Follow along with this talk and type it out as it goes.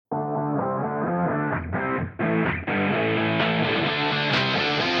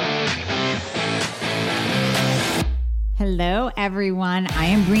Hello, everyone. I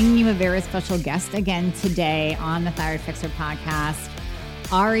am bringing you a very special guest again today on the Thyroid Fixer podcast,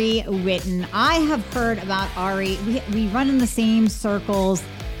 Ari Whitten. I have heard about Ari. We run in the same circles.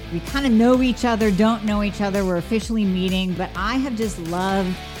 We kind of know each other, don't know each other. We're officially meeting, but I have just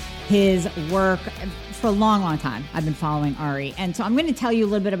loved his work for a long, long time. I've been following Ari. And so I'm going to tell you a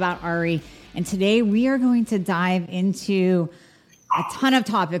little bit about Ari. And today we are going to dive into a ton of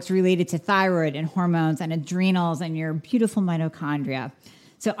topics related to thyroid and hormones and adrenals and your beautiful mitochondria.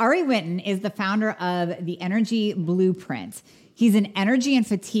 So Ari Whitten is the founder of the Energy Blueprint. He's an energy and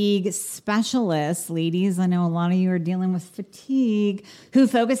fatigue specialist. Ladies, I know a lot of you are dealing with fatigue, who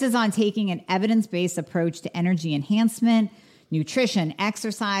focuses on taking an evidence-based approach to energy enhancement, nutrition,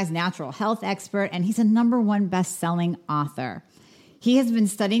 exercise, natural health expert, and he's a #1 best-selling author. He has been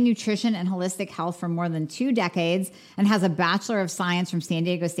studying nutrition and holistic health for more than 2 decades and has a Bachelor of Science from San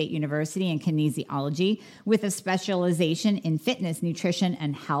Diego State University in kinesiology with a specialization in fitness, nutrition,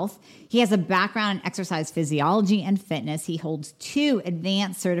 and health. He has a background in exercise physiology and fitness. He holds 2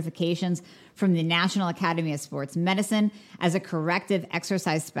 advanced certifications from the National Academy of Sports Medicine as a corrective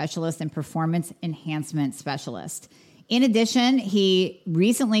exercise specialist and performance enhancement specialist. In addition, he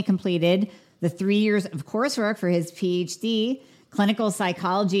recently completed the 3 years of coursework for his PhD, clinical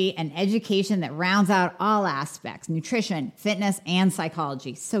psychology and education that rounds out all aspects, nutrition, fitness, and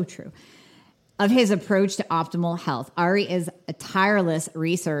psychology. So true. Of his approach to optimal health. Ari is a tireless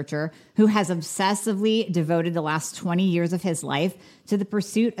researcher who has obsessively devoted the last 20 years of his life to the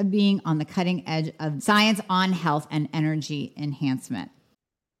pursuit of being on the cutting edge of science on health and energy enhancement.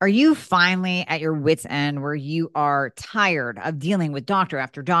 Are you finally at your wit's end where you are tired of dealing with doctor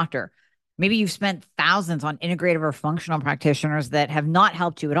after doctor? Maybe you've spent thousands on integrative or functional practitioners that have not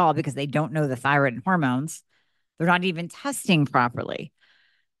helped you at all because they don't know the thyroid and hormones. They're not even testing properly.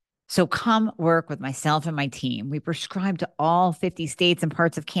 So come work with myself and my team. We prescribe to all 50 states and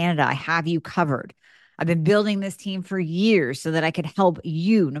parts of Canada. I have you covered. I've been building this team for years so that I could help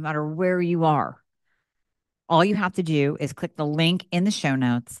you no matter where you are. All you have to do is click the link in the show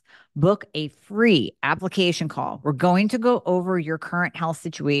notes, book a free application call. We're going to go over your current health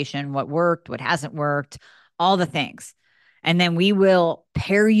situation, what worked, what hasn't worked, all the things. And then we will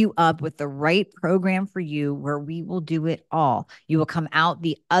pair you up with the right program for you where we will do it all. You will come out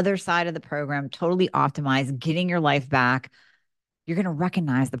the other side of the program, totally optimized, getting your life back. You're going to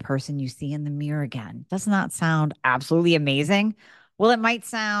recognize the person you see in the mirror again. Doesn't that sound absolutely amazing? Well, it might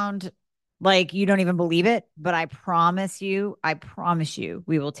sound like you don't even believe it, but I promise you,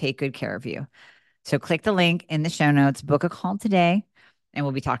 we will take good care of you. So click the link in the show notes, book a call today, and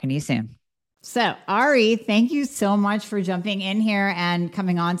we'll be talking to you soon. So Ari, thank you so much for jumping in here and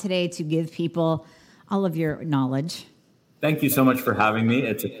coming on today to give people all of your knowledge. Thank you so much for having me.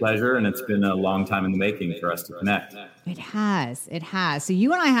 It's a pleasure, and it's been a long time in the making for us to connect. It has. So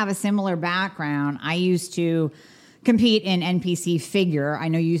you and I have a similar background. I used to compete in NPC figure. I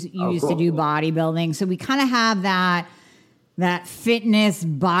know you used to do bodybuilding. So we kind of have that fitness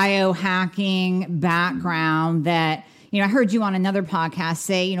biohacking background that, I heard you on another podcast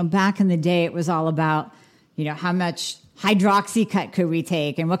say, back in the day, it was all about, how much hydroxycut could we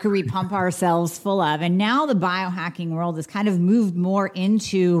take and what could we pump ourselves full of? And now the biohacking world has kind of moved more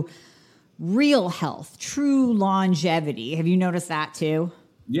into real health, true longevity. Have you noticed that too?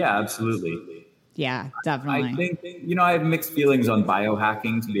 Yeah, absolutely. Yeah, definitely. I think, I have mixed feelings on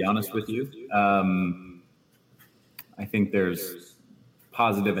biohacking, to be honest with you. I think there's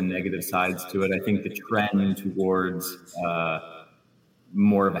positive and negative sides to it. I think the trend towards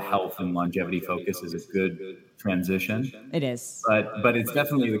more of a health and longevity focus is a good transition. It is. But it's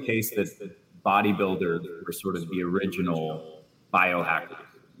definitely the case that bodybuilders were sort of the original biohackers,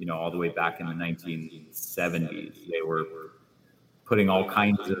 all the way back in the 1970s. They were putting all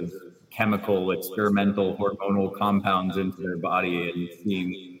kinds of chemical, experimental, hormonal compounds into their body and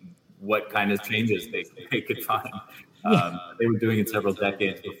seeing what kind of changes they could find. They were doing it several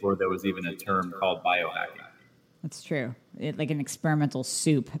decades before there was even a term called biohacking. That's true. Like an experimental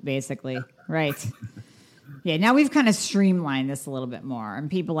soup, basically. Right. Yeah, now we've kind of streamlined this a little bit more. And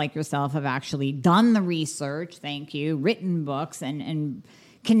people like yourself have actually done the research, thank you, written books, and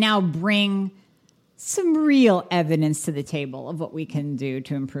can now bring some real evidence to the table of what we can do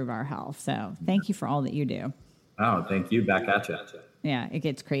to improve our health. So thank you for all that you do. Oh, thank you. Back at you. Yeah, it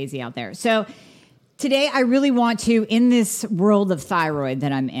gets crazy out there. So today I really want to, in this world of thyroid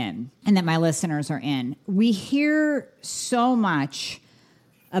that I'm in and that my listeners are in, we hear so much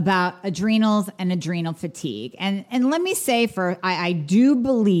about adrenals and adrenal fatigue. And let me say I do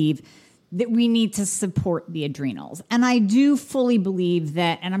believe that we need to support the adrenals. And I do fully believe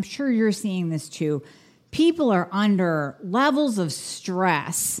that, and I'm sure you're seeing this too, people are under levels of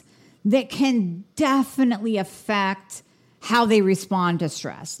stress that can definitely affect how they respond to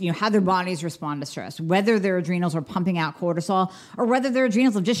stress, how their bodies respond to stress, whether their adrenals are pumping out cortisol or whether their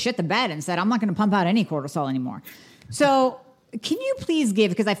adrenals have just shit the bed and said, I'm not going to pump out any cortisol anymore. So can you please give,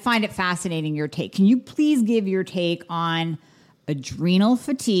 because I find it fascinating, your take, can you please give your take on adrenal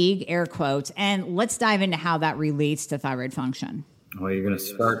fatigue, air quotes, and let's dive into how that relates to thyroid function. Well, you're going to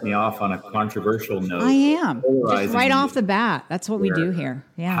start me off on a controversial note. I am. Just right off the bat. That's what we do here.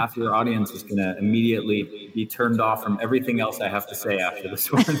 Yeah. Half your audience is going to immediately be turned off from everything else I have to say after this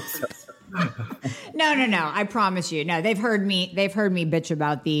one. No. I promise you. No, they've heard me bitch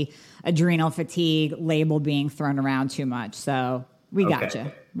about the adrenal fatigue label being thrown around too much. So we got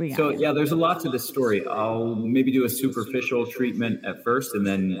you. Yeah, there's a lot to this story. I'll maybe do a superficial treatment at first, and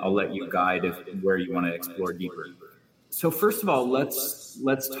then I'll let you guide where you want to explore deeper. So first of all, let's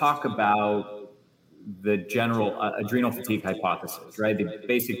talk about the general adrenal fatigue hypothesis, right? The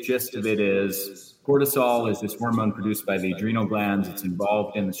basic gist of it is cortisol is this hormone produced by the adrenal glands. It's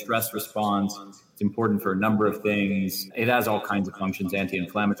involved in the stress response. It's important for a number of things. It has all kinds of functions,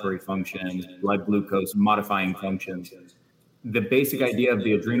 anti-inflammatory functions, blood glucose modifying functions. The basic idea of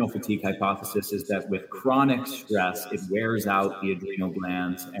the adrenal fatigue hypothesis is that with chronic stress, it wears out the adrenal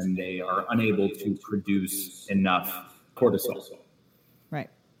glands and they are unable to produce enough cortisol. Right.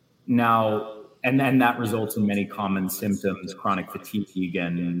 Now, and then that results in many common symptoms, chronic fatigue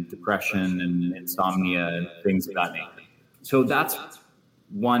and depression and insomnia and things of that nature. So that's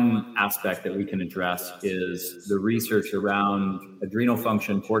one aspect that we can address is the research around adrenal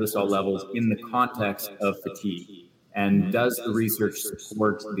function, cortisol levels in the context of fatigue. And does the research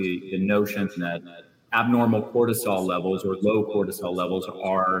support the notion that abnormal cortisol levels or low cortisol levels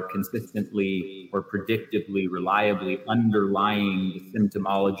are consistently or predictably, reliably underlying the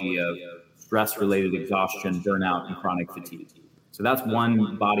symptomology of stress-related exhaustion, burnout, and chronic fatigue? So that's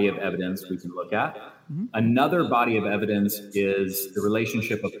one body of evidence we can look at. Mm-hmm. Another body of evidence is the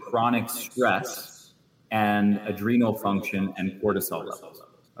relationship of chronic stress and adrenal function and cortisol levels.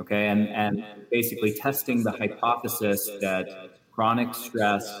 Okay, and basically testing the hypothesis that chronic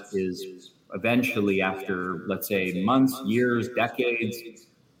stress is eventually, after, let's say, months, years, decades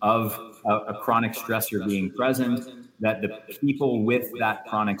of a chronic stressor being present, that the people with that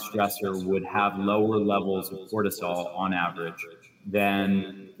chronic stressor would have lower levels of cortisol on average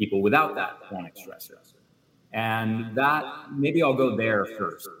than people without that chronic stressor. And that, maybe I'll go there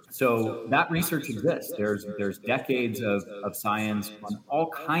first. So that research exists. There's decades of science on all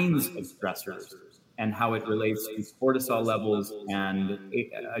kinds of stressors and how it relates to cortisol levels and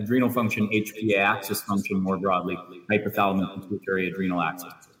adrenal function, HPA axis function more broadly, hypothalamus pituitary adrenal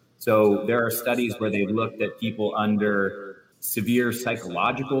axis. So there are studies where they've looked at people under severe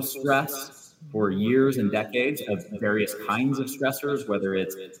psychological stress for years and decades of various kinds of stressors, whether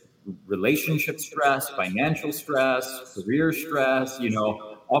it's relationship stress, financial stress, career stress,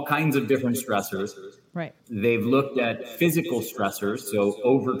 all kinds of different stressors. Right. They've looked at physical stressors, so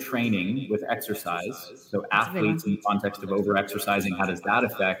overtraining with exercise. So athletes in the context of overexercising, how does that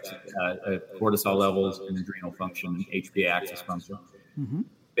affect cortisol levels and adrenal function, HPA axis function? Mm-hmm.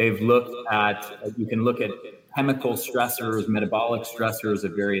 They've looked at, you can look at chemical stressors, metabolic stressors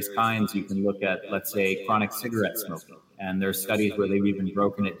of various kinds. You can look at, let's say, chronic cigarette smoking. And there's studies where they've even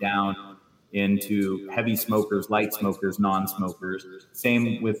broken it down into heavy smokers, light smokers, non-smokers.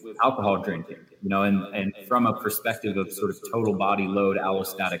 Same with alcohol drinking, and from a perspective of sort of total body load,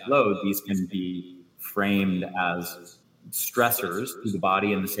 allostatic load, these can be framed as stressors to the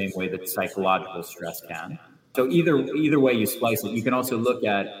body in the same way that psychological stress can. So either way you slice it, you can also look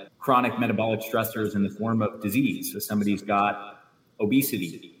at chronic metabolic stressors in the form of disease. So somebody's got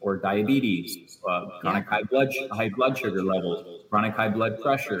obesity or diabetes, chronic high blood sugar levels, chronic high blood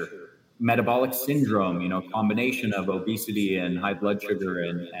pressure, metabolic syndrome, combination of obesity and high blood sugar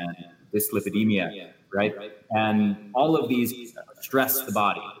and dyslipidemia, right? And all of these stress the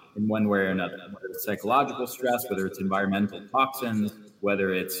body in one way or another, whether it's psychological stress, whether it's environmental toxins,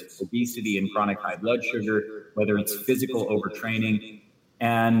 whether it's obesity and chronic high blood sugar, whether it's physical overtraining.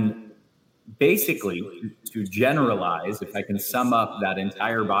 And basically, to generalize, if I can sum up that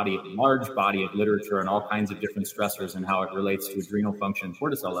entire large body of literature on all kinds of different stressors and how it relates to adrenal function and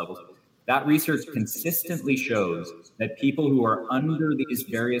cortisol levels, that research consistently shows that people who are under these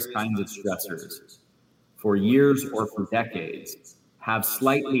various kinds of stressors for years or for decades have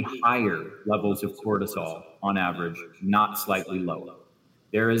slightly higher levels of cortisol on average, not slightly lower.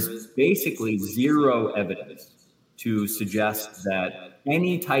 There is basically zero evidence to suggest that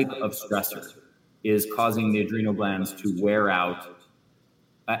any type of stressor is causing the adrenal glands to wear out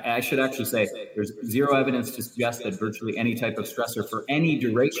I should actually say there's zero evidence to suggest that virtually any type of stressor for any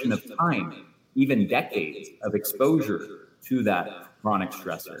duration of time, even decades of exposure to that chronic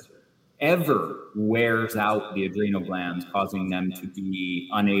stressor, ever wears out the adrenal glands, causing them to be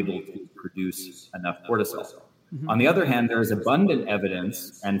unable to produce enough cortisol. On the other hand, there is abundant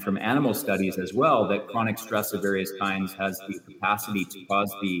evidence, and from animal studies as well, that chronic stress of various kinds has the capacity to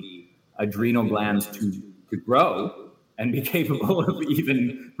cause the adrenal glands to grow and be capable of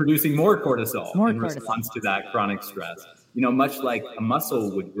even producing more cortisol response to that chronic stress. Much like a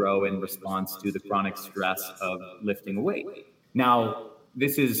muscle would grow in response to the chronic stress of lifting a weight. Now,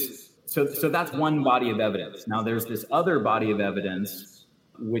 this is so that's one body of evidence. Now, there's this other body of evidence,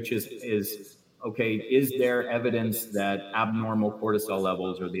 which is okay, is there evidence that abnormal cortisol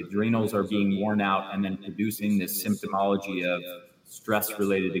levels or the adrenals are being worn out and then producing this symptomology of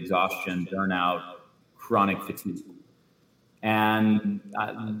stress-related exhaustion, burnout, chronic fatigue? And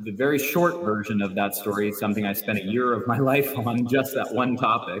the very short version of that story, something I spent a year of my life on, just that one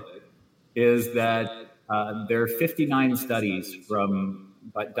topic, is that there are 59 studies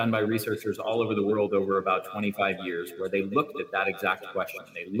done by researchers all over the world over about 25 years where they looked at that exact question.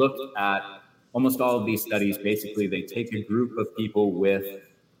 They looked at almost all of these studies. Basically, they take a group of people with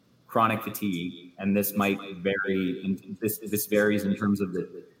chronic fatigue, and this might vary. And this varies in terms of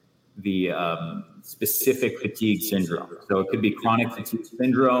the specific fatigue syndrome. So it could be chronic fatigue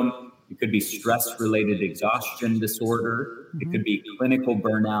syndrome. It could be stress-related exhaustion disorder. It could be clinical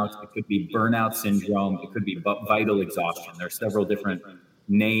burnout. It could be burnout syndrome. It could be vital exhaustion. There are several different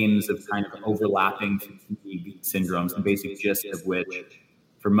names of kind of overlapping fatigue syndromes, the basic gist of which,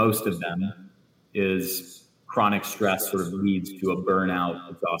 for most of them, is chronic stress sort of leads to a burnout,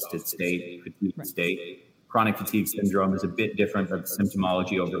 exhausted state, fatigue state. Chronic fatigue syndrome is a bit different, but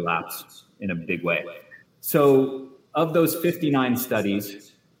symptomology overlaps in a big way. So of those 59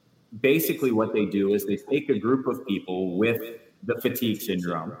 studies, basically what they do is they take a group of people with the fatigue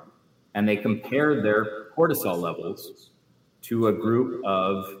syndrome and they compare their cortisol levels to a group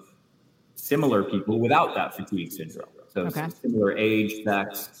of similar people without that fatigue syndrome. So similar age,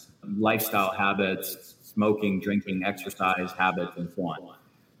 sex, lifestyle habits, smoking, drinking, exercise habits, and so on.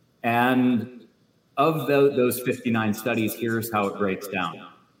 And of those 59 studies, here's how it breaks down.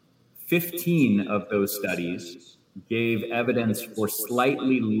 15 of those studies gave evidence for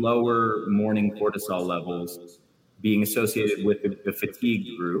slightly lower morning cortisol levels being associated with the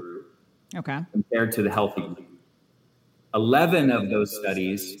fatigued group compared to the healthy group. 11 of those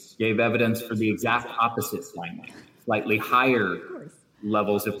studies gave evidence for the exact opposite finding, slightly higher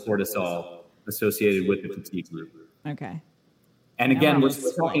levels of cortisol associated with the fatigue group. Okay. And again, we're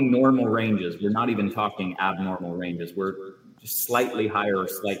talking normal ranges. We're not even talking abnormal ranges. We're just slightly higher or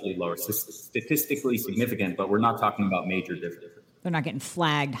slightly lower, statistically significant, but we're not talking about major differences. They're not getting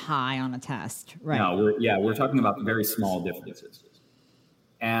flagged high on a test, right? No, we're talking about very small differences.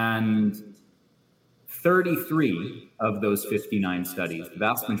 And 33 of those 59 studies, the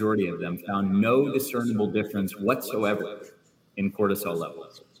vast majority of them, found no discernible difference whatsoever in cortisol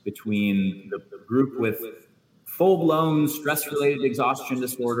levels between the group with full-blown stress-related exhaustion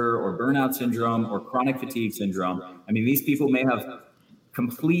disorder or burnout syndrome or chronic fatigue syndrome. I mean, these people may have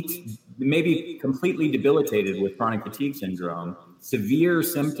maybe completely debilitated with chronic fatigue syndrome, severe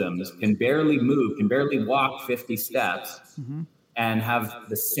symptoms, can barely move, can barely walk 50 steps, and have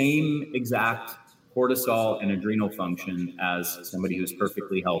the same exact cortisol and adrenal function as somebody who's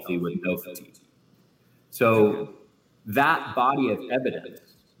perfectly healthy with no fatigue. So that body of evidence,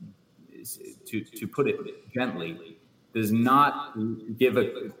 to put it gently, does not give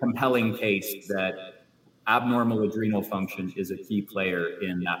a compelling case that abnormal adrenal function is a key player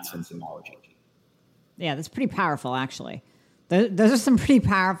in that symptomology. Yeah, that's pretty powerful, actually. Those are some pretty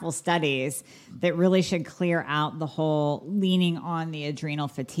powerful studies that really should clear out the whole leaning on the adrenal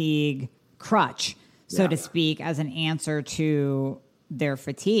fatigue crutch, so to speak, as an answer to their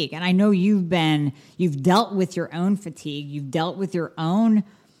fatigue. And I know you've dealt with your own fatigue. You've dealt with your own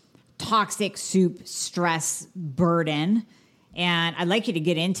toxic soup stress burden. And I'd like you to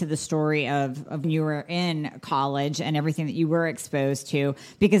get into the story of when you were in college and everything that you were exposed to,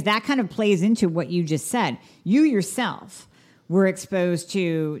 because that kind of plays into what you just said. You yourself were exposed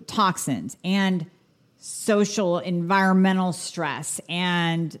to toxins and social, environmental stress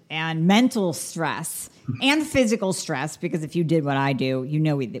and mental stress and physical stress, because if you did what I do, you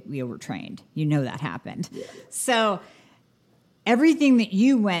know that we overtrained. You know that happened. Yeah. So everything that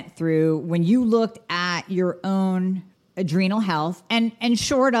you went through when you looked at your own adrenal health, and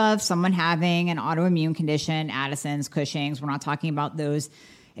short of someone having an autoimmune condition, Addison's, Cushing's, we're not talking about those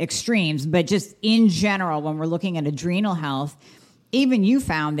extremes, but just in general, when we're looking at adrenal health, even you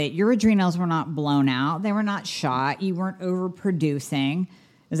found that your adrenals were not blown out. They were not shot. You weren't overproducing.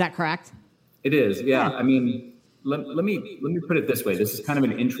 Is that correct? It is. Yeah. I mean, let me put it this way. This is kind of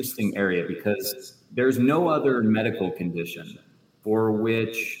an interesting area because there's no other medical condition for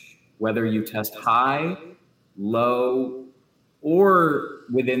which, whether you test high, low, or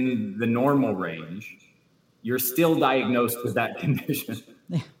within the normal range, you're still diagnosed with that condition.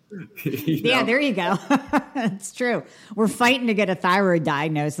 Yeah, there you go. It's true. We're fighting to get a thyroid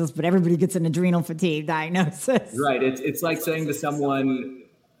diagnosis, but everybody gets an adrenal fatigue diagnosis. Right. It's like saying to someone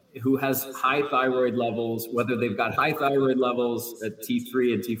who has high thyroid levels, whether they've got high thyroid levels at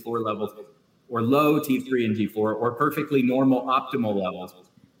T3 and T4 levels, or low T3 and T4, or perfectly normal optimal levels,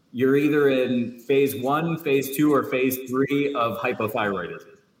 you're either in phase 1, phase 2, or phase 3 of hypothyroidism.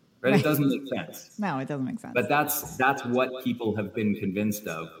 Right? It doesn't make sense. No, it doesn't make sense. But that's what people have been convinced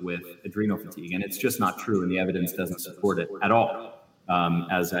of with adrenal fatigue, and it's just not true, and the evidence doesn't support it at all.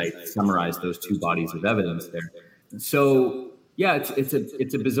 As I summarize those two bodies of evidence there, so yeah, it's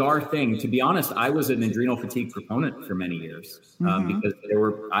a bizarre thing. To be honest, I was an adrenal fatigue proponent for many years because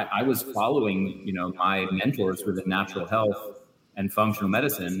I was following my mentors within natural health and functional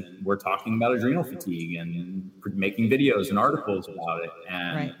medicine were talking about adrenal fatigue and making videos and articles about it.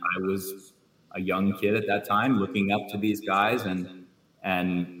 And I was a young kid at that time looking up to these guys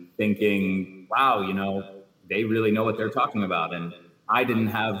and thinking, wow, they really know what they're talking about. And I didn't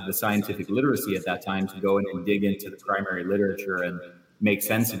have the scientific literacy at that time to go in and dig into the primary literature and make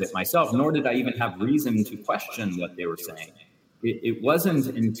sense of it myself, nor did I even have reason to question what they were saying. It wasn't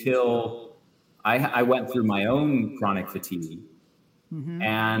until I went through my own chronic fatigue.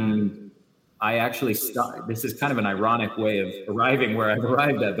 And I actually this is kind of an ironic way of arriving where I've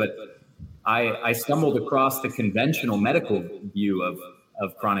arrived at, but I stumbled across the conventional medical view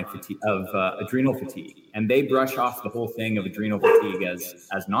of chronic fatigue, of adrenal fatigue, and they brush off the whole thing of adrenal fatigue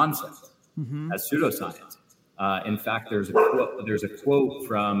as nonsense, as pseudoscience. In fact, there's a quote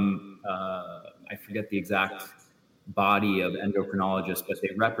from I forget the exact body of endocrinologists, but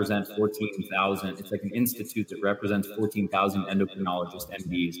they represent 14,000. It's like an institute that represents 14,000 endocrinologists,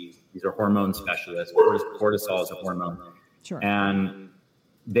 MDs. These are hormone specialists. Cortisol is a hormone. Sure. And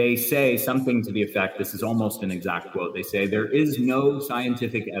they say something to the effect, this is almost an exact quote. They say, there is no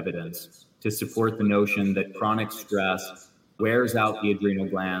scientific evidence to support the notion that chronic stress wears out the adrenal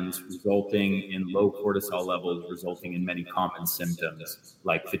glands, resulting in low cortisol levels, resulting in many common symptoms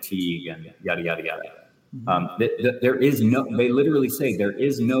like fatigue and yada, yada, yada. There is they literally say there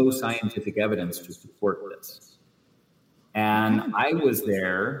is no scientific evidence to support this. And I was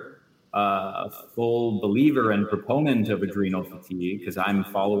there, a full believer and proponent of adrenal fatigue, because I'm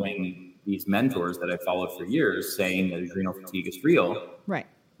following these mentors that I followed for years saying that adrenal fatigue is real. Right.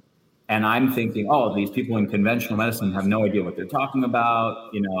 And I'm thinking, these people in conventional medicine have no idea what they're talking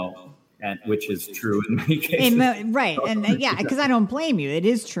about, and which is true in many cases. Right. And because I don't blame you. It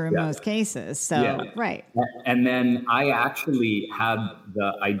is true in most cases. So, right. And then I actually had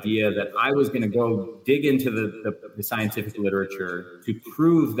the idea that I was going to go dig into the scientific literature to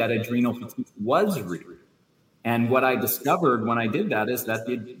prove that adrenal fatigue was real. And what I discovered when I did that is that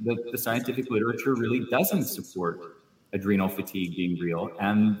the scientific literature really doesn't support adrenal fatigue being real,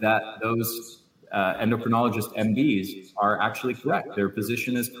 and that those endocrinologist MDs are actually correct. Their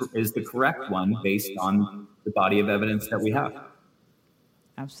position is the correct one based on the body of evidence that we have.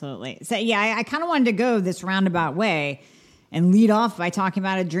 Absolutely. So I kind of wanted to go this roundabout way and lead off by talking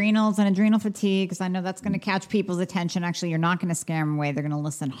about adrenals and adrenal fatigue, because I know that's going to catch people's attention. Actually, you're not going to scare them away. They're going to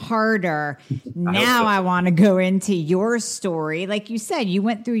listen harder. Now I want to go into your story. Like you said, you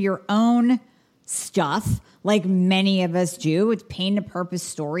went through your own stuff, like many of us do. It's pain to purpose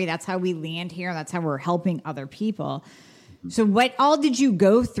story. That's how we land here. That's how we're helping other people. So what all did you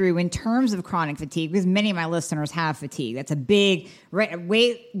go through in terms of chronic fatigue? Because many of my listeners have fatigue. That's a big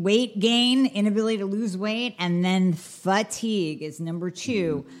weight gain, inability to lose weight, and then fatigue is number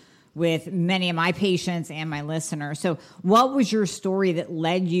 2 with many of my patients and my listeners. So what was your story that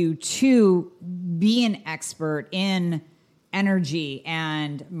led you to be an expert in energy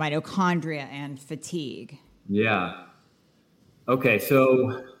and mitochondria and fatigue? Yeah. Okay.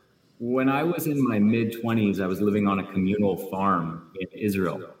 So when I was in my mid-20s, I was living on a communal farm in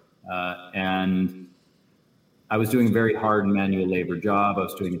Israel. And I was doing a very hard manual labor job. I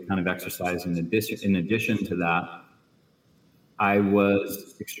was doing a ton of exercise. In addition to that, I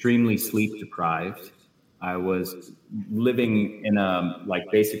was extremely sleep deprived. I was living in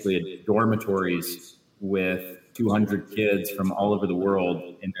basically dormitories with 200 kids from all over the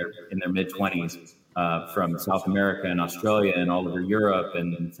world in their mid-20s, from South America and Australia and all over Europe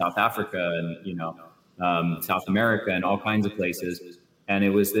and South Africa and South America and all kinds of places. And it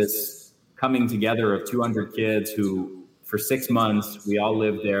was this coming together of 200 kids who, for 6 months, we all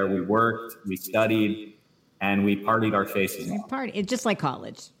lived there. We worked, we studied, and we partied our faces off. It's just like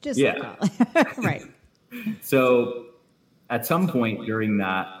college. Like college. Right. So at some point during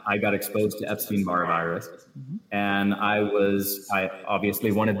that, I got exposed to Epstein-Barr virus. Mm-hmm. And I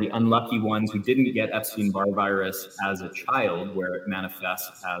obviously one of the unlucky ones who didn't get Epstein-Barr virus as a child, where it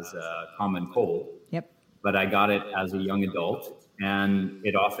manifests as a common cold. Yep. But I got it as a young adult, and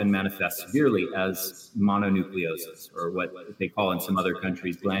it often manifests severely as mononucleosis, or what they call in some other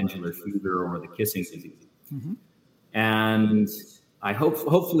countries glandular fever, or the kissing disease. Mm-hmm. And I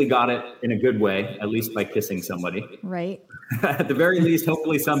hopefully got it in a good way, at least by kissing somebody. Right. At the very least,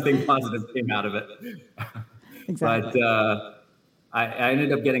 hopefully something positive came out of it. Exactly. But I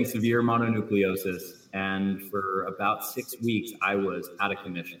ended up getting severe mononucleosis, and for about 6 weeks, I was out of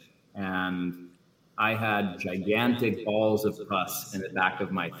commission. And I had gigantic balls of pus in the back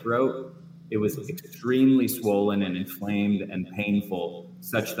of my throat. It was extremely swollen and inflamed and painful,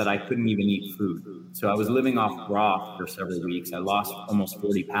 such that I couldn't even eat food. So I was living off broth for several weeks. I lost almost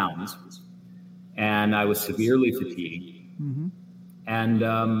 40 pounds, and I was severely fatigued. Mm-hmm. And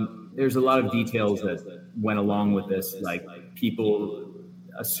there's a lot of details that went along with this. Like, people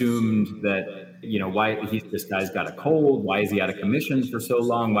assumed that, why this guy's got a cold? Why is he out of commission for so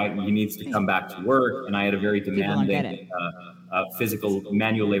long? Why he needs to come back to work? And I had a very demanding physical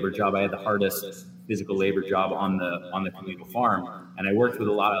manual labor job. I had the hardest physical labor job on the communal farm, and I worked with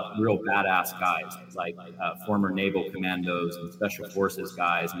a lot of real badass guys, like former naval commandos and special forces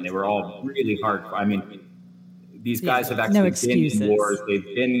guys, and they were all really hard. I mean, these guys have actually been in wars.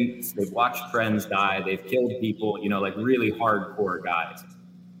 They've watched friends die. They've killed people. Like really hardcore guys.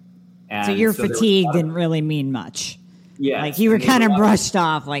 And so your fatigue didn't really mean much. Yeah, like you were kind of brushed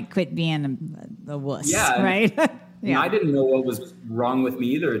off, like quit being the wuss. Yeah, right. Yeah. I didn't know what was wrong with me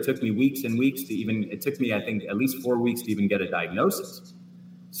either. It took me weeks and weeks it took me, I think, at least 4 weeks to even get a diagnosis.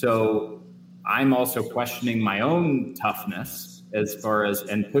 So I'm also questioning my own toughness as far as,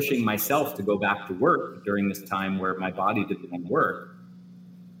 and pushing myself to go back to work during this time where my body didn't want to work.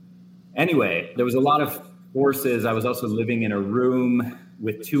 Anyway, there was a lot of forces. I was also living in a room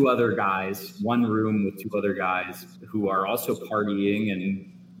with 2 other guys, one room with 2 other guys who are also partying and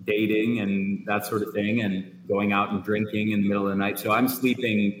dating and that sort of thing, and going out and drinking in the middle of the night. So I'm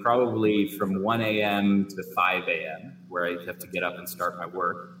sleeping probably from 1 a.m. to 5 a.m., where I have to get up and start my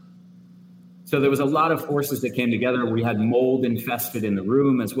work. So there was a lot of forces that came together. We had mold infested in the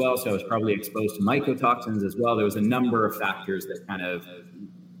room as well, so I was probably exposed to mycotoxins as well. There was a number of factors that kind of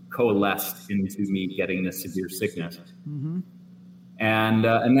coalesced into me getting this severe sickness. Mm-hmm. And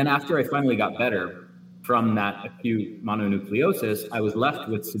then after I finally got better from that acute mononucleosis, I was left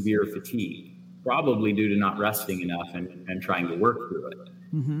with severe fatigue, probably due to not resting enough and trying to work through it.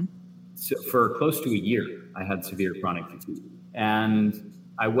 Mm-hmm. So for close to a year, I had severe chronic fatigue. And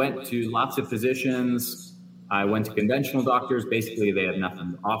I went to lots of physicians. I went to conventional doctors. Basically, they had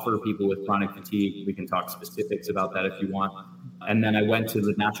nothing to offer people with chronic fatigue. We can talk specifics about that if you want. And then I went to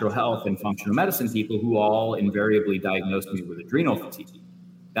the natural health and functional medicine people, who all invariably diagnosed me with adrenal fatigue.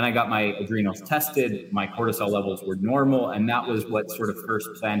 Then I got my adrenals tested. My cortisol levels were normal. And that was what sort of first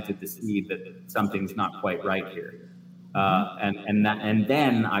planted the seed that something's not quite right here. And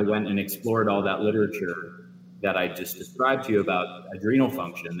then I went and explored all that literature that I just described to you about adrenal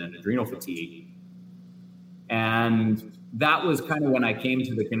function and adrenal fatigue. And that was kind of when I came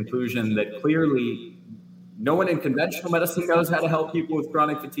to the conclusion that clearly no one in conventional medicine knows how to help people with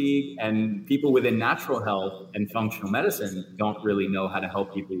chronic fatigue, and people within natural health and functional medicine don't really know how to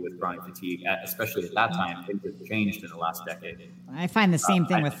help people with chronic fatigue, especially at that time. Things have changed in the last decade. I find the same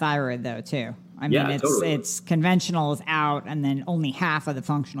thing with thyroid, though, too. I mean, it's conventional is out, and then only half of the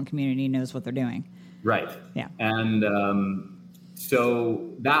functional community knows what they're doing. Right. Yeah. And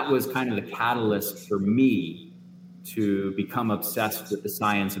so that was kind of the catalyst for me to become obsessed with the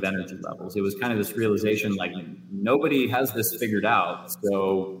science of energy levels. It was kind of this realization, like, nobody has this figured out,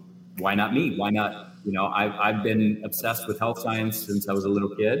 so why not me? Why not, I've been obsessed with health science since I was a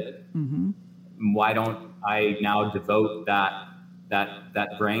little kid. Mm-hmm. Why don't I now devote that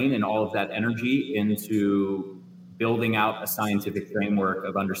brain and all of that energy into building out a scientific framework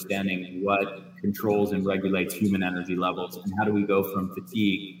of understanding what controls and regulates human energy levels, and how do we go from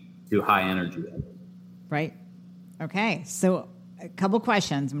fatigue to high energy levels? Right. Okay, so a couple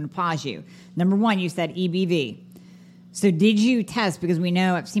questions. I'm going to pause you. Number one, you said EBV. So did you test, because we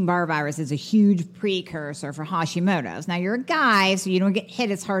know Epstein-Barr virus is a huge precursor for Hashimoto's. Now, you're a guy, so you don't get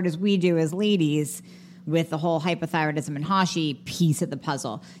hit as hard as we do as ladies with the whole hypothyroidism and Hashi piece of the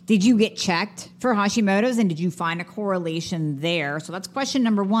puzzle. Did you get checked for Hashimoto's, and did you find a correlation there? So that's question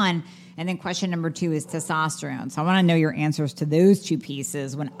number one. And then question number two is testosterone. So I want to know your answers to those two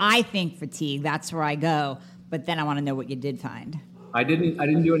pieces. When I think fatigue, that's where I go. But then I want to know what you did find. I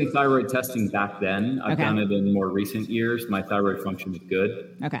didn't do any thyroid testing back then. I've done it in more recent years. My thyroid function is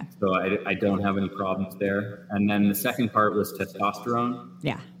good. Okay. So I don't have any problems there. And then the second part was testosterone.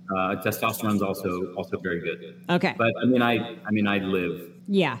 Yeah. Testosterone is also very good. Okay. But I mean, I live.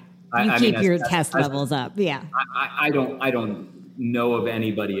 Yeah. You keep your test levels up. Yeah. I don't know of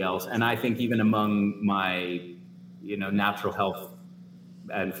anybody else. And I think even among my, natural health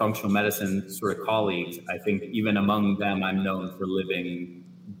and functional medicine sort of colleagues, I think even among them, I'm known for living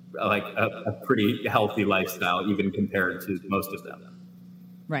like a pretty healthy lifestyle, even compared to most of them.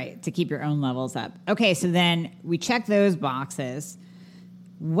 Right. To keep your own levels up. Okay. So then we check those boxes.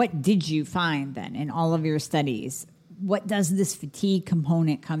 What did you find then in all of your studies? What does this fatigue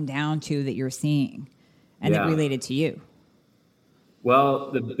component come down to that you're seeing and that related to you?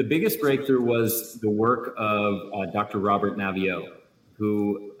 Well, the biggest breakthrough was the work of Dr. Robert Naviaux,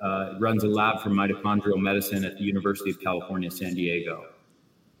 who runs a lab for mitochondrial medicine at the University of California, San Diego.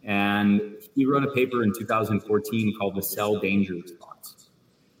 And he wrote a paper in 2014 called The Cell Danger Response.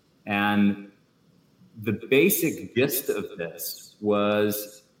 And the basic gist of this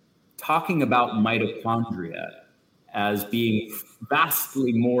was talking about mitochondria as being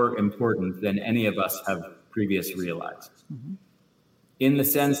vastly more important than any of us have previously realized. Mm-hmm. In the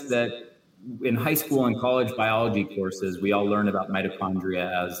sense that in high school and college biology courses, we all learn about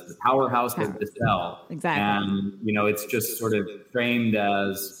mitochondria as the powerhouse of the cell. Exactly. And, it's just sort of framed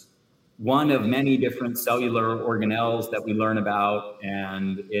as one of many different cellular organelles that we learn about.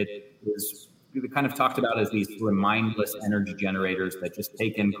 And it is kind of talked about as these sort of mindless energy generators that just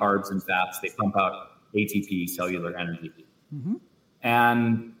take in carbs and fats. They pump out ATP, cellular energy. Mm-hmm.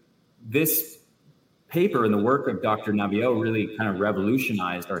 And this paper and the work of Dr. Naviaux really kind of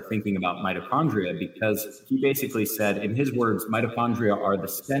revolutionized our thinking about mitochondria, because he basically said, in his words, mitochondria are the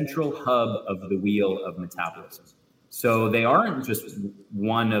central hub of the wheel of metabolism. So they aren't just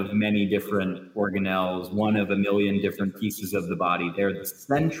one of many different organelles, one of a million different pieces of the body. They're the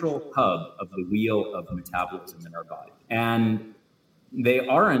central hub of the wheel of metabolism in our body. And they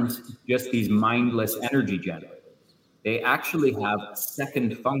aren't just these mindless energy generators. They actually have a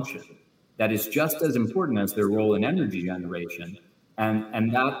second function that is just as important as their role in energy generation,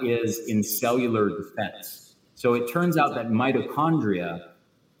 and that is in cellular defense. So it turns out that mitochondria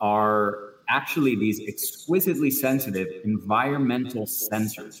are actually these exquisitely sensitive environmental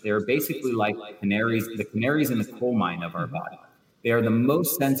sensors. They are basically like the canaries in the coal mine of our body. They are the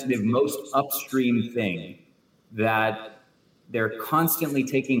most sensitive, most upstream thing that they're constantly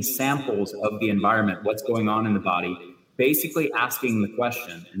taking samples of the environment, what's going on in the body, basically asking the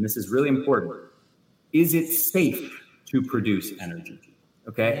question, and this is really important, is it safe to produce energy?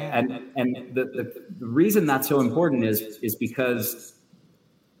 Okay. Yeah. And the reason that's so important is because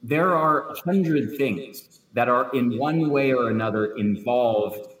there are 100 things that are in one way or another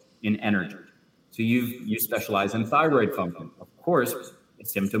involved in energy. So you specialize in thyroid function. Of course, a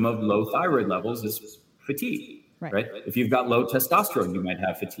symptom of low thyroid levels is fatigue. Right. If you've got low testosterone, you might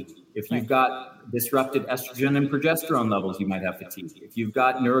have fatigue. If you've got disrupted estrogen and progesterone levels, you might have fatigue. If you've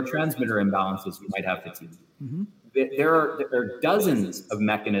got neurotransmitter imbalances, you might have fatigue. Mm-hmm. There are dozens of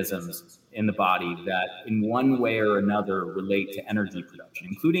mechanisms in the body that in one way or another relate to energy production,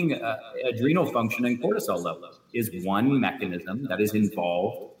 including adrenal function and cortisol levels is one mechanism that is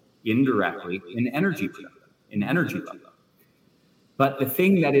involved indirectly in energy production, in energy level. But the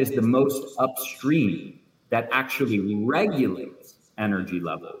thing that is the most upstream that actually regulates energy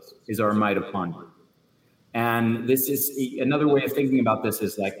levels is our mitochondria. And this is another way of thinking about this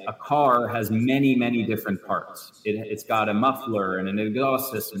is like a car has many, many different parts. It's got a muffler and an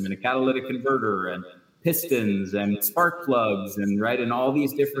exhaust system and a catalytic converter and pistons and spark plugs and all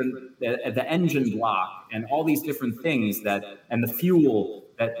these different, the engine block and all these different things and the fuel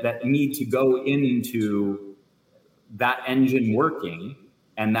that need to go into that engine working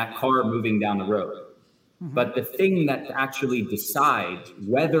and that car moving down the road. Mm-hmm. But the thing that actually decides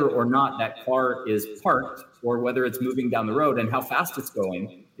whether or not that car is parked or whether it's moving down the road and how fast it's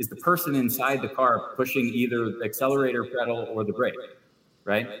going is the person inside the car pushing either the accelerator pedal or the brake,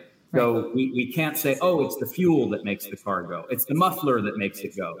 right? So we can't say, oh, it's the fuel that makes the car go. It's the muffler that makes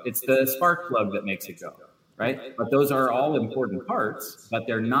it go. It's the spark plug that makes it go, right? But those are all important parts, but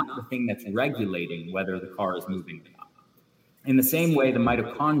they're not the thing that's regulating whether the car is moving or not. In the same way, the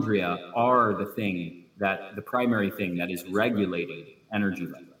mitochondria are the primary thing that is regulating energy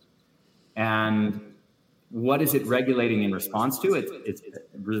levels. And what is it regulating in response to? It's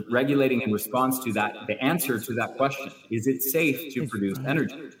regulating in response to that, the answer to that question. Is it safe to produce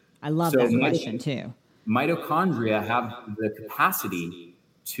energy? I love that question too. Mitochondria have the capacity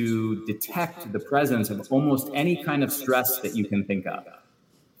to detect the presence of almost any kind of stress that you can think of,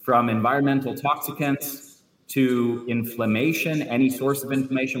 from environmental toxicants to inflammation, any source of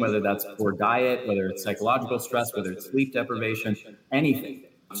inflammation, whether that's poor diet, whether it's psychological stress, whether it's sleep deprivation, anything,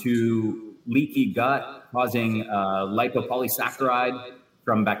 to leaky gut causing lipopolysaccharide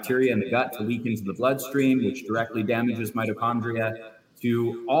from bacteria in the gut to leak into the bloodstream, which directly damages mitochondria,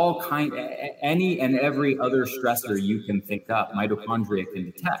 to all any and every other stressor you can think up, mitochondria can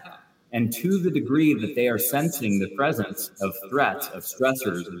detect. And to the degree that they are sensing the presence of threats, of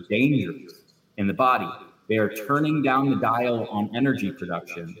stressors, of dangers in the body, they are turning down the dial on energy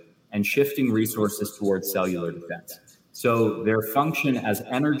production and shifting resources towards cellular defense. So their function as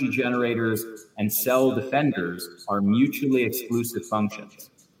energy generators and cell defenders are mutually exclusive functions.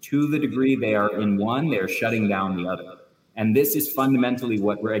 To the degree they are in one, they are shutting down the other. And this is fundamentally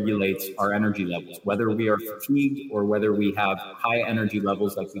what regulates our energy levels. Whether we are fatigued or whether we have high energy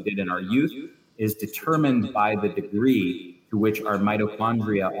levels like we did in our youth is determined by the degree to which our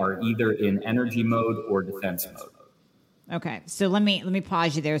mitochondria are either in energy mode or defense mode. Okay, so let me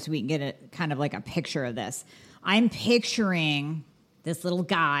pause you there so we can get a kind of like a picture of this. I'm picturing this little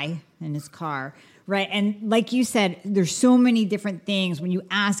guy in his car, right? And like you said, there's so many different things when you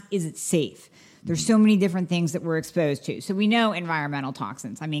ask, is it safe? There's so many different things that we're exposed to. So we know environmental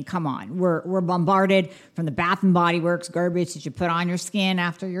toxins. I mean, come on. We're bombarded from the Bath and Body Works garbage that you put on your skin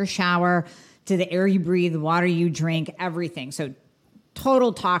after your shower to the air you breathe, the water you drink, everything. So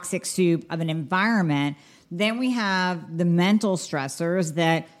total toxic soup of an environment. Then we have the mental stressors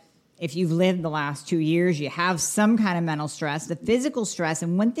that if you've lived the last 2 years, you have some kind of mental stress, the physical stress.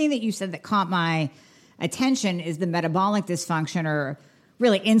 And one thing that you said that caught my attention is the metabolic dysfunction, or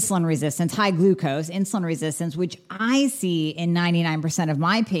really insulin resistance, high glucose, insulin resistance, which I see in 99% of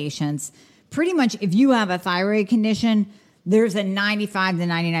my patients. Pretty much if you have a thyroid condition, there's a 95 to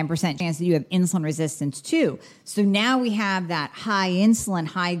 99% chance that you have insulin resistance too. So now we have that high insulin,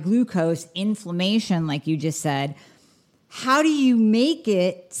 high glucose, inflammation, like you just said. How do you make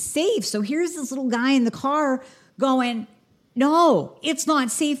it safe? So here's this little guy in the car going, no, it's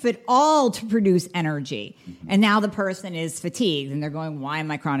not safe at all to produce energy. And now the person is fatigued and they're going, why am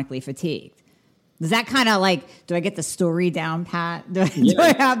I chronically fatigued? Does that kind of like, do I get the story down pat? Do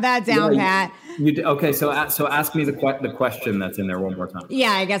I have that down pat? Okay, so ask me the question that's in there one more time.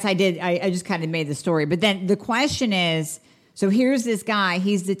 Yeah, I guess I did. I just kind of made the story. But then the question is, so here's this guy,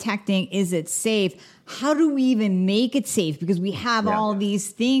 he's detecting, is it safe? How do we even make it safe? Because we have all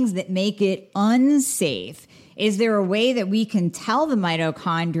these things that make it unsafe. Is there a way that we can tell the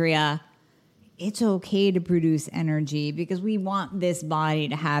mitochondria it's okay to produce energy because we want this body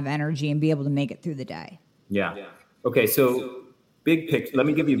to have energy and be able to make it through the day? Yeah. Okay, so big picture. Let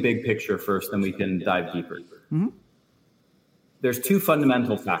me give you a big picture first, then we can dive deeper. Mm-hmm. There's two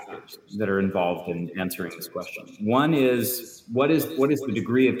fundamental factors that are involved in answering this question. One is what is the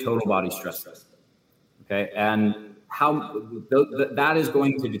degree of total body stress? Okay, and how that is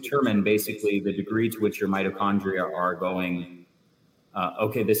going to determine basically the degree to which your mitochondria are going,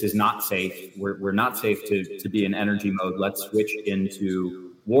 okay, this is not safe. We're not safe to be in energy mode. Let's switch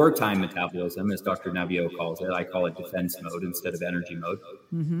into wartime metabolism, as Dr. Navio calls it. I call it defense mode instead of energy mode.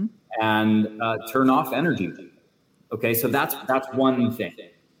 Mm-hmm. And turn off energy mode. Okay, so that's one thing.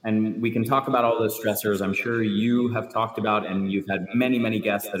 And we can talk about all those stressors. I'm sure you have talked about, and you've had many, many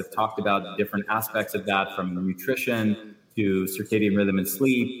guests that have talked about different aspects of that, from nutrition to circadian rhythm and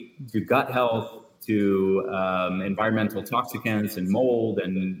sleep, to gut health, to environmental toxicants and mold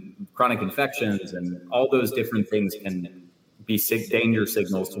and chronic infections. And all those different things can be danger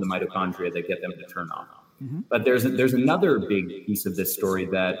signals to the mitochondria that get them to turn off. Mm-hmm. But there's another big piece of this story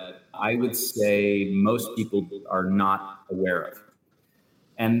that I would say most people are not aware of.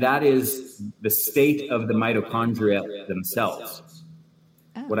 And that is the state of the mitochondria themselves.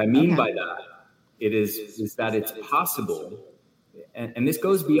 What I mean by that is that it's possible, and this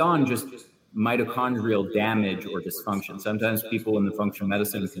goes beyond just mitochondrial damage or dysfunction. Sometimes people in the functional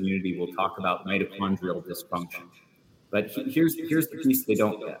medicine community will talk about mitochondrial dysfunction. But here's the piece they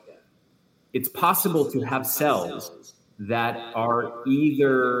don't get. It's possible to have cells that are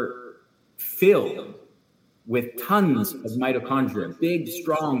either filled with tons of mitochondria, big,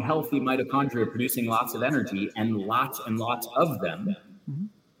 strong, healthy mitochondria producing lots of energy and lots of them. Mm-hmm.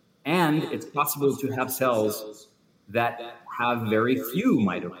 And it's possible to have cells that have very few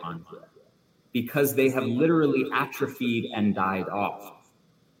mitochondria because they have literally atrophied and died off.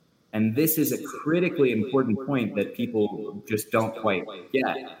 And this is a critically important point that people just don't quite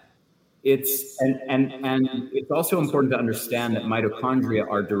get. It's also important to understand that mitochondria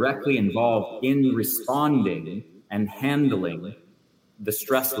are directly involved in responding and handling the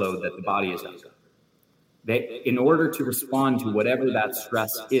stress load that the body is under. In order to respond to whatever that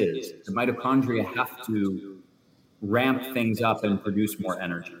stress is, the mitochondria have to ramp things up and produce more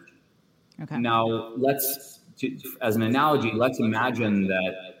energy. Okay. Now, as an analogy, let's imagine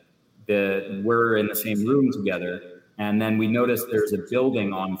that we're in the same room together, and then we notice there's a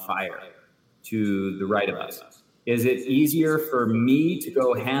building on fire to the right of us. Is it easier for me to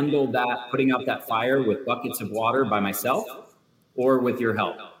go handle that, putting out that fire with buckets of water by myself, or with your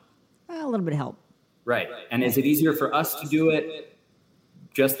help? A little bit of help. Right. And is it easier for us to do it,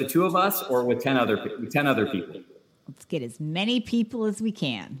 just the two of us, or with 10 other people? Let's get as many people as we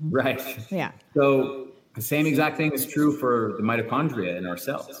can. Right. Yeah. So the same exact thing is true for the mitochondria in our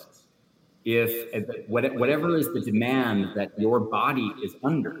cells. If whatever is the demand that your body is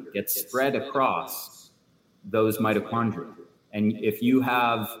under gets spread across those mitochondria, and if you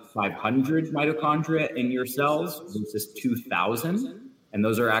have 500 mitochondria in your cells versus 2,000, and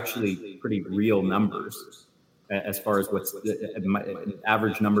those are actually pretty real numbers as far as what's the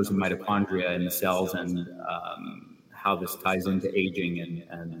average numbers of mitochondria in the cells, and how this ties into aging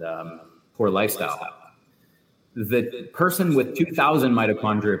and poor lifestyle habits. The person with 2,000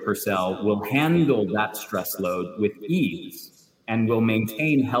 mitochondria per cell will handle that stress load with ease and will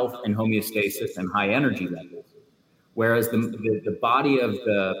maintain health and homeostasis and high energy levels. Whereas the body of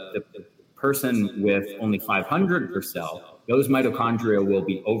the person with only 500 per cell, those mitochondria will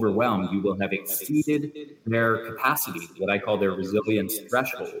be overwhelmed. You will have exceeded their capacity, what I call their resilience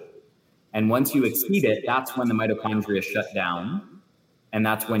threshold. And once you exceed it, that's when the mitochondria shut down. And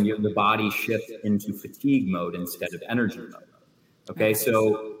that's when the body shifts into fatigue mode instead of energy mode. Okay,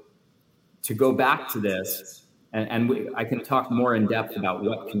 so to go back to this, I can talk more in depth about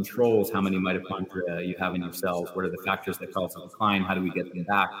what controls how many mitochondria you have in your cells, what are the factors that cause a decline, how do we get them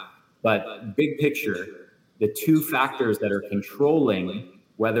back. But big picture, the two factors that are controlling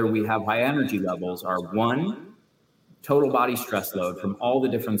whether we have high energy levels are: one, total body stress load from all the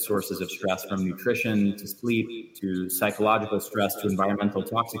different sources of stress, from nutrition to sleep to psychological stress to environmental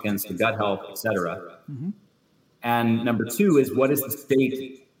toxicants to gut health, etc. Mm-hmm. And number two is, what is the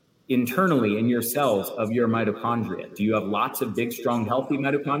state internally in your cells of your mitochondria? Do you have lots of big, strong, healthy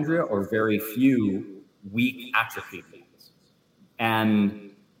mitochondria, or very few weak, atrophied ones? And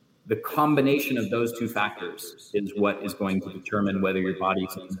the combination of those two factors is what is going to determine whether your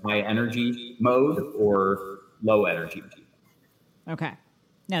body's in high energy mode or low energy. Okay.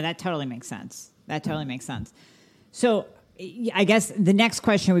 No, that totally makes sense. So I guess the next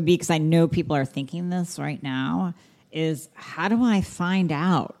question would be, because I know people are thinking this right now, is how do I find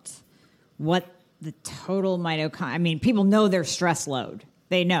out what the total mitochondria? I mean, people know their stress load.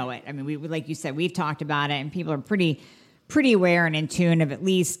 They know it. I mean, we, like you said, we've talked about it, and people are pretty aware and in tune of at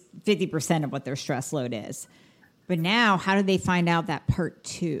least 50% of what their stress load is. But now, how do they find out that part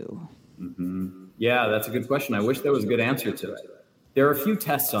two? Mm-hmm. Yeah, that's a good question. I wish there was a good answer to it. There are a few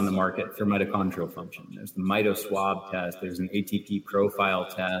tests on the market for mitochondrial function. There's the MitoSwab test. There's an ATP profile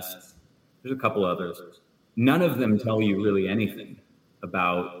test. There's a couple others. None of them tell you really anything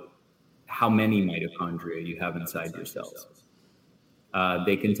about how many mitochondria you have inside your cells.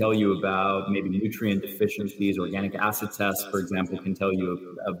 They can tell you about maybe nutrient deficiencies. Organic acid tests, for example, can tell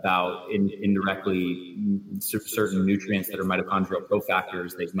you about indirectly certain nutrients that are mitochondrial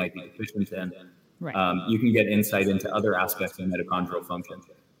cofactors they might be deficient in. Right. You can get insight into other aspects of mitochondrial function,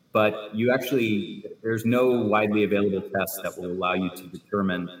 but there's no widely available test that will allow you to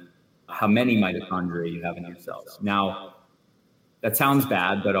determine how many mitochondria you have in your cells. Now, that sounds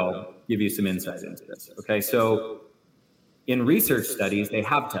bad, but I'll give you some insight into this. Okay, so in research studies, they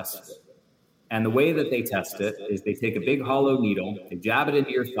have tested it. And the way that they test it is they take a big hollow needle, they jab it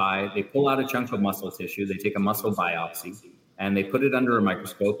into your thigh, they pull out a chunk of muscle tissue, they take a muscle biopsy, and they put it under a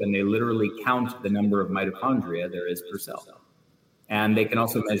microscope, and they literally count the number of mitochondria there is per cell. And they can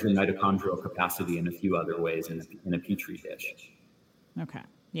also measure mitochondrial capacity in a few other ways in a petri dish. Okay.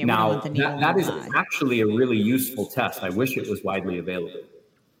 Yeah, now, that is actually a really useful test. I wish it was widely available.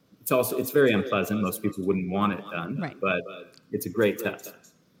 It's very unpleasant. Most people wouldn't want it done, right, but it's a great test.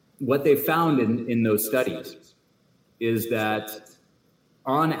 What they found in those studies is that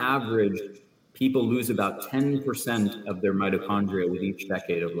on average, people lose about 10% of their mitochondria with each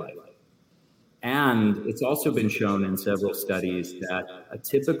decade of life. And it's also been shown in several studies that a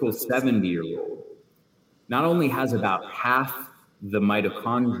typical 70-year-old not only has about half the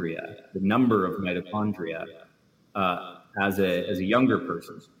mitochondria, the number of mitochondria, as a younger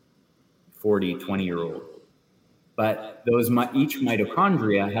person, 40, 20-year-old. But each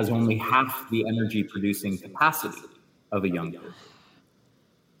mitochondria has only half the energy producing capacity of a young person.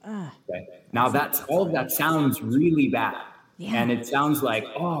 Okay. Now all of that sounds really bad. Yeah. And it sounds like,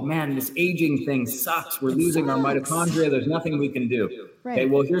 oh man, this aging thing sucks. We're losing our mitochondria. There's nothing we can do. Right. Okay,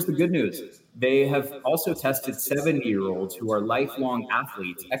 well, here's the good news. They have also tested 70-year-olds who are lifelong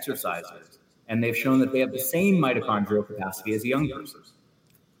athletes, exercisers, and they've shown that they have the same mitochondrial capacity as a young person.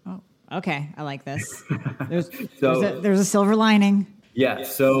 Oh, okay. I like this. There's a silver lining. Yeah.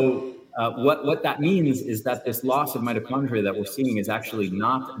 So what that means is that this loss of mitochondria that we're seeing is actually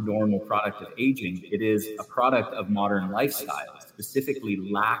not a normal product of aging. It is a product of modern lifestyle, specifically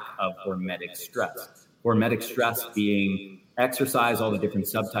lack of hormetic stress. Hormetic stress being exercise, all the different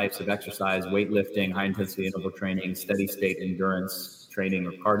subtypes of exercise, weightlifting, high intensity interval training, steady state endurance training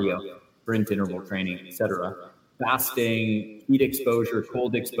or cardio, sprint interval training, etc. Fasting, heat exposure,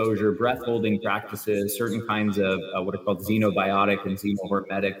 cold exposure, breath holding practices, certain kinds of what are called xenobiotic and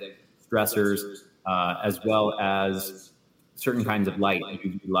xenohormetic stressors, as well as certain kinds of light,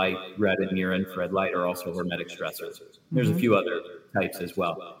 UV light, red and near infrared light are also hormetic stressors. There's a few other types as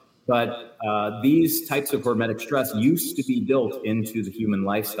well. But these types of hormetic stress used to be built into the human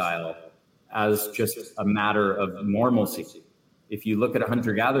lifestyle as just a matter of normalcy. If you look at a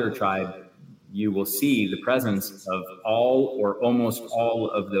hunter-gatherer tribe, you will see the presence of all or almost all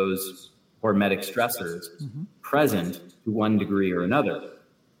of those hormetic stressors present to one degree or another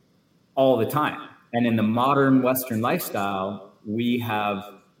all the time. And in the modern Western lifestyle, we have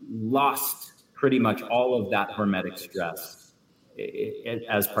lost pretty much all of that hormetic stress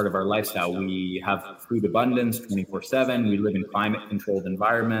as part of our lifestyle. We have food abundance 24/7. We live in climate-controlled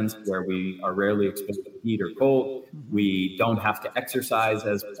environments where we are rarely exposed to heat or cold. We don't have to exercise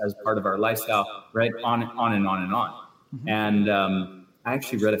as part of our lifestyle, right? On and on and on. And I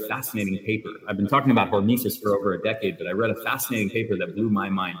actually read a fascinating paper. I've been talking about hormesis for over a decade, but I read a fascinating paper that blew my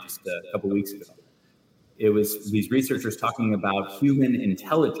mind just a couple weeks ago. It was these researchers talking about human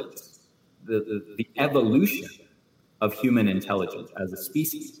intelligence, the evolution of human intelligence as a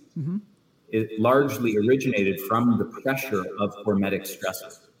species. It largely originated from the pressure of hormetic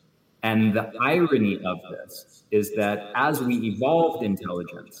stressors. And the irony of this is that as we evolved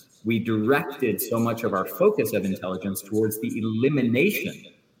intelligence, we directed so much of our focus of intelligence towards the elimination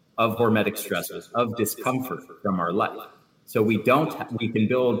of hormetic stressors, of discomfort from our life. So we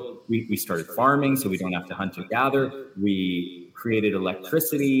started farming so we don't have to hunt and gather. We created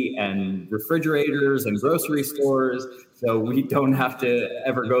electricity and refrigerators and grocery stores so we don't have to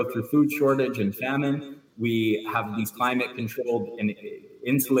ever go through food shortage and famine. We have these climate controlled and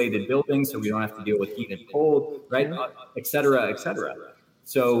insulated buildings so we don't have to deal with heat and cold, right? Et cetera, et cetera.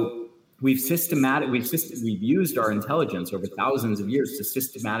 So we've used our intelligence over thousands of years to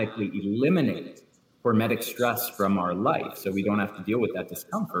systematically eliminate hormetic stress from our life so we don't have to deal with that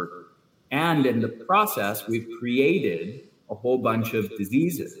discomfort. And in the process, we've created a whole bunch of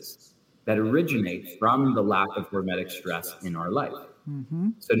diseases that originate from the lack of hormetic stress in our life.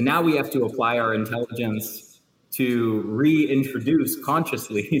 So now we have to apply our intelligence to reintroduce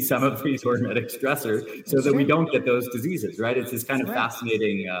consciously some of these hormetic stressors so that we don't get those diseases, right? It's this kind of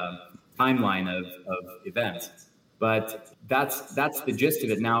fascinating timeline of events. But that's the gist of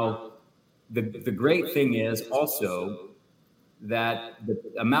it. Now, the great thing is also that the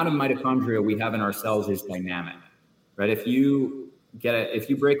amount of mitochondria we have in our cells is dynamic, right? If you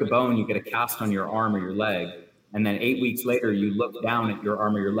break a bone, you get a cast on your arm or your leg, and then 8 weeks later, you look down at your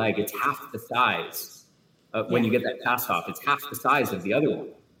arm or your leg, it's half the size. When you get that cast off, it's half the size of the other one.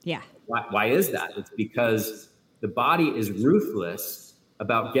 Yeah. Why is that? It's because the body is ruthless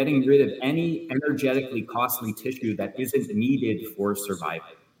about getting rid of any energetically costly tissue that isn't needed for survival.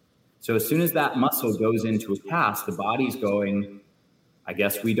 So as soon as that muscle goes into a cast, the body's going, I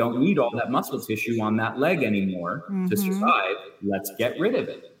guess we don't need all that muscle tissue on that leg anymore to survive. Let's get rid of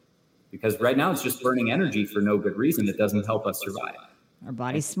it. Because right now it's just burning energy for no good reason. It doesn't help us survive. Our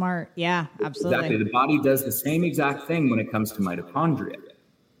body's smart. Yeah, absolutely. Exactly. The body does the same exact thing when it comes to mitochondria.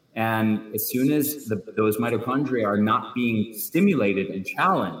 And as soon as those mitochondria are not being stimulated and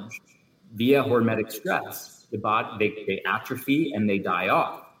challenged via hormetic stress, the body, they atrophy and they die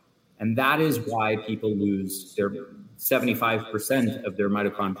off. And that is why people lose their 75% of their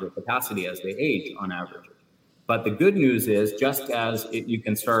mitochondrial capacity as they age on average. But the good news is, just as you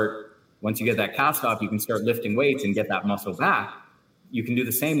can start, once you get that cast off, you can start lifting weights and get that muscle back. You can do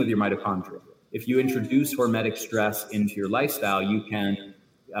the same with your mitochondria. If you introduce hormetic stress into your lifestyle, you can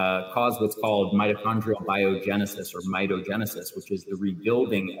cause what's called mitochondrial biogenesis or mitogenesis, which is the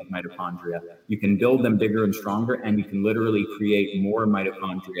rebuilding of mitochondria. You can build them bigger and stronger, and you can literally create more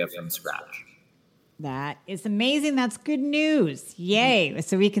mitochondria from scratch. That is amazing. That's good news. Yay.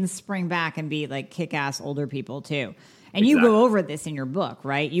 So we can spring back and be like kick-ass older people too. And you go over this in your book,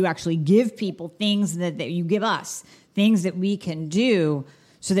 right? You actually give people things that you give us, things that we can do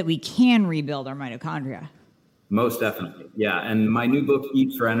so that we can rebuild our mitochondria. Most definitely. Yeah. And my new book,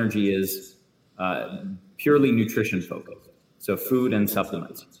 Eat for Energy, is purely nutrition focused. So food and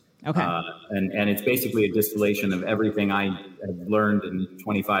supplements. Okay. And it's basically a distillation of everything I have learned in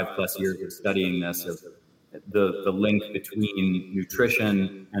 25 plus years of studying this, of the link between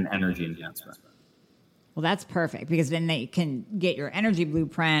nutrition and energy enhancement. Well, that's perfect, because then they can get your energy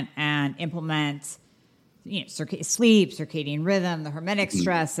blueprint and implement, sleep, circadian rhythm, the hormetic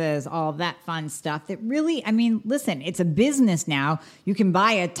stresses, all of that fun stuff that really, listen, it's a business now. You can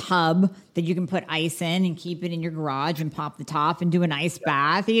buy a tub that you can put ice in and keep it in your garage and pop the top and do an ice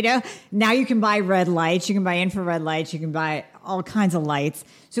bath, Now you can buy red lights, you can buy infrared lights, you can buy all kinds of lights.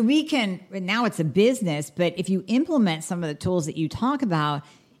 So now it's a business, but if you implement some of the tools that you talk about,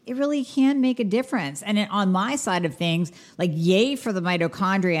 it really can make a difference. And on my side of things, like yay for the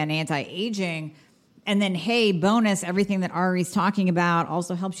mitochondria and anti-aging. And then, hey, bonus, everything that Ari's talking about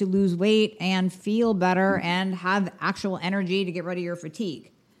also helps you lose weight and feel better and have actual energy to get rid of your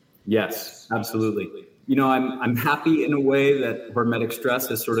fatigue. Yes, absolutely. I'm happy in a way that hormetic stress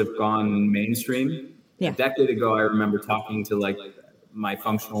has sort of gone mainstream. Yeah. A decade ago, I remember talking to my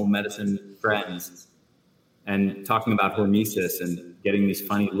functional medicine friends and talking about hormesis and getting these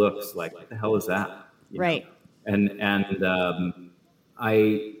funny looks like, what the hell is that? Right. And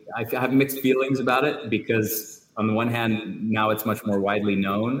I have mixed feelings about it, because on the one hand, now it's much more widely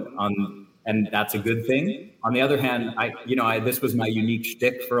known, and that's a good thing. On the other hand, this was my unique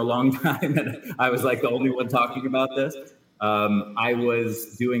shtick for a long time, and I was like the only one talking about this. I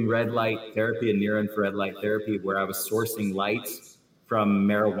was doing red light therapy and near infrared light therapy, where I was sourcing lights from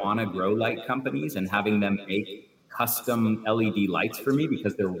marijuana grow light companies and having them make custom LED lights for me,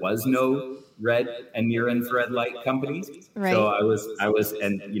 because there was no red and near infrared light companies. Right. So I was,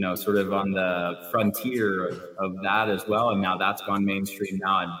 and sort of on the frontier of that as well. And now that's gone mainstream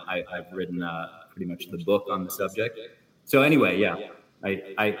now. And I've written pretty much the book on the subject. So anyway, yeah,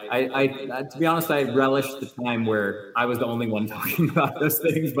 I to be honest, I relished the time where I was the only one talking about those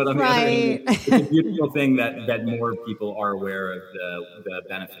things. But on the other hand, it's a beautiful thing that more people are aware of the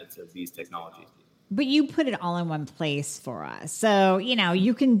benefits of these technologies. But you put it all in one place for us. So,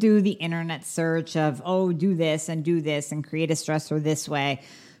 you can do the internet search of, do this and create a stressor this way.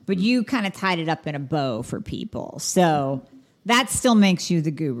 But you kind of tied it up in a bow for people. So that still makes you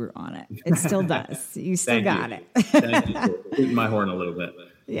the guru on it. It still does. You still got it. Thank you for tooting my horn a little bit.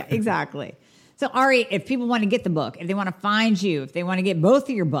 Yeah, exactly. So, Ari, if people want to get the book, if they want to find you, if they want to get both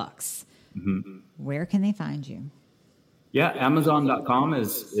of your books, where can they find you? Yeah, Amazon.com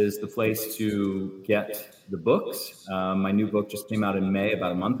is the place to get the books. My new book just came out in May,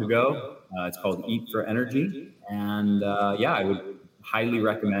 about a month ago. It's called Eat for Energy. And I would highly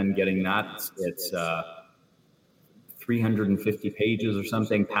recommend getting that. It's 350 pages or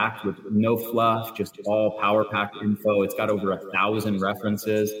something, packed with no fluff, just all power-packed info. It's got over 1,000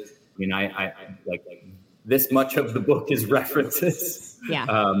 references. I like this much of the book is references. Yeah.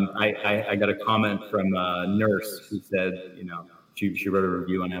 I got a comment from a nurse who said, she wrote a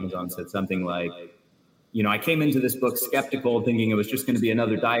review on Amazon, said something like, I came into this book skeptical, thinking it was just going to be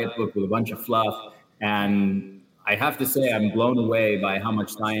another diet book with a bunch of fluff. And I have to say, I'm blown away by how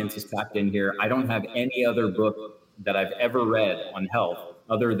much science is packed in here. I don't have any other book that I've ever read on health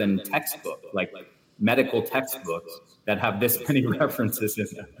other than textbook, like medical textbooks, that have this many references in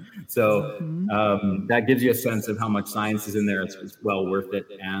them. So that gives you a sense of how much science is in there. It's well worth it.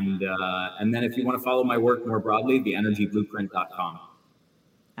 And then if you want to follow my work more broadly, theenergyblueprint.com.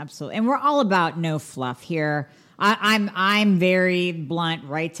 Absolutely. And we're all about no fluff here. I'm very blunt,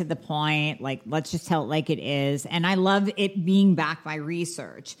 right to the point. Like, let's just tell it like it is. And I love it being backed by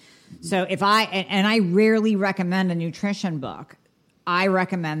research. So if I rarely recommend a nutrition book, I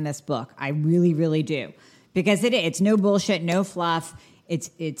recommend this book. I really, really do. Because it's no bullshit, no fluff. It's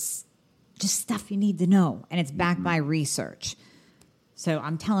just stuff you need to know. And it's backed by research. So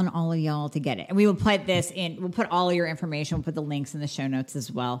I'm telling all of y'all to get it. And we will put this in, we'll put all of your information, we'll put the links in the show notes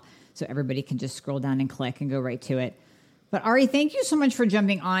as well. So everybody can just scroll down and click and go right to it. But Ari, thank you so much for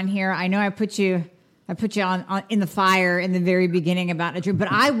jumping on here. I know I put you on in the fire in the very beginning about Adrenal,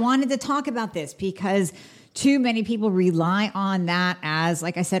 but I wanted to talk about this because too many people rely on that as,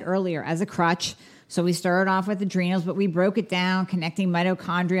 like I said earlier, as a crutch. So we started off with adrenals, but we broke it down, connecting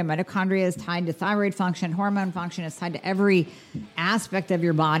mitochondria. Mitochondria is tied to thyroid function, hormone function. It's tied to every aspect of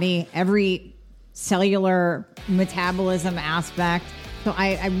your body, every cellular metabolism aspect. So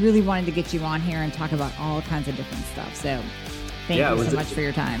I really wanted to get you on here and talk about all kinds of different stuff. So thank you so much for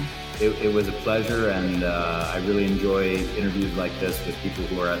your time. It was a pleasure, and I really enjoy interviews like this with people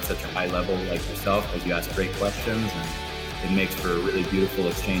who are at such a high level like yourself, because you ask great questions, and it makes for really beautiful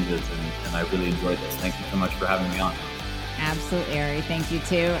exchanges, and I really enjoyed this. Thank you so much for having me on. Absolutely, Ari. Thank you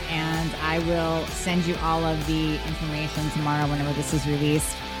too. And I will send you all of the information tomorrow whenever this is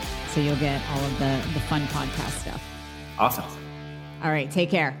released, so you'll get all of the fun podcast stuff. Awesome. All right.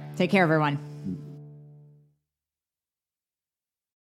 Take care. Take care, everyone.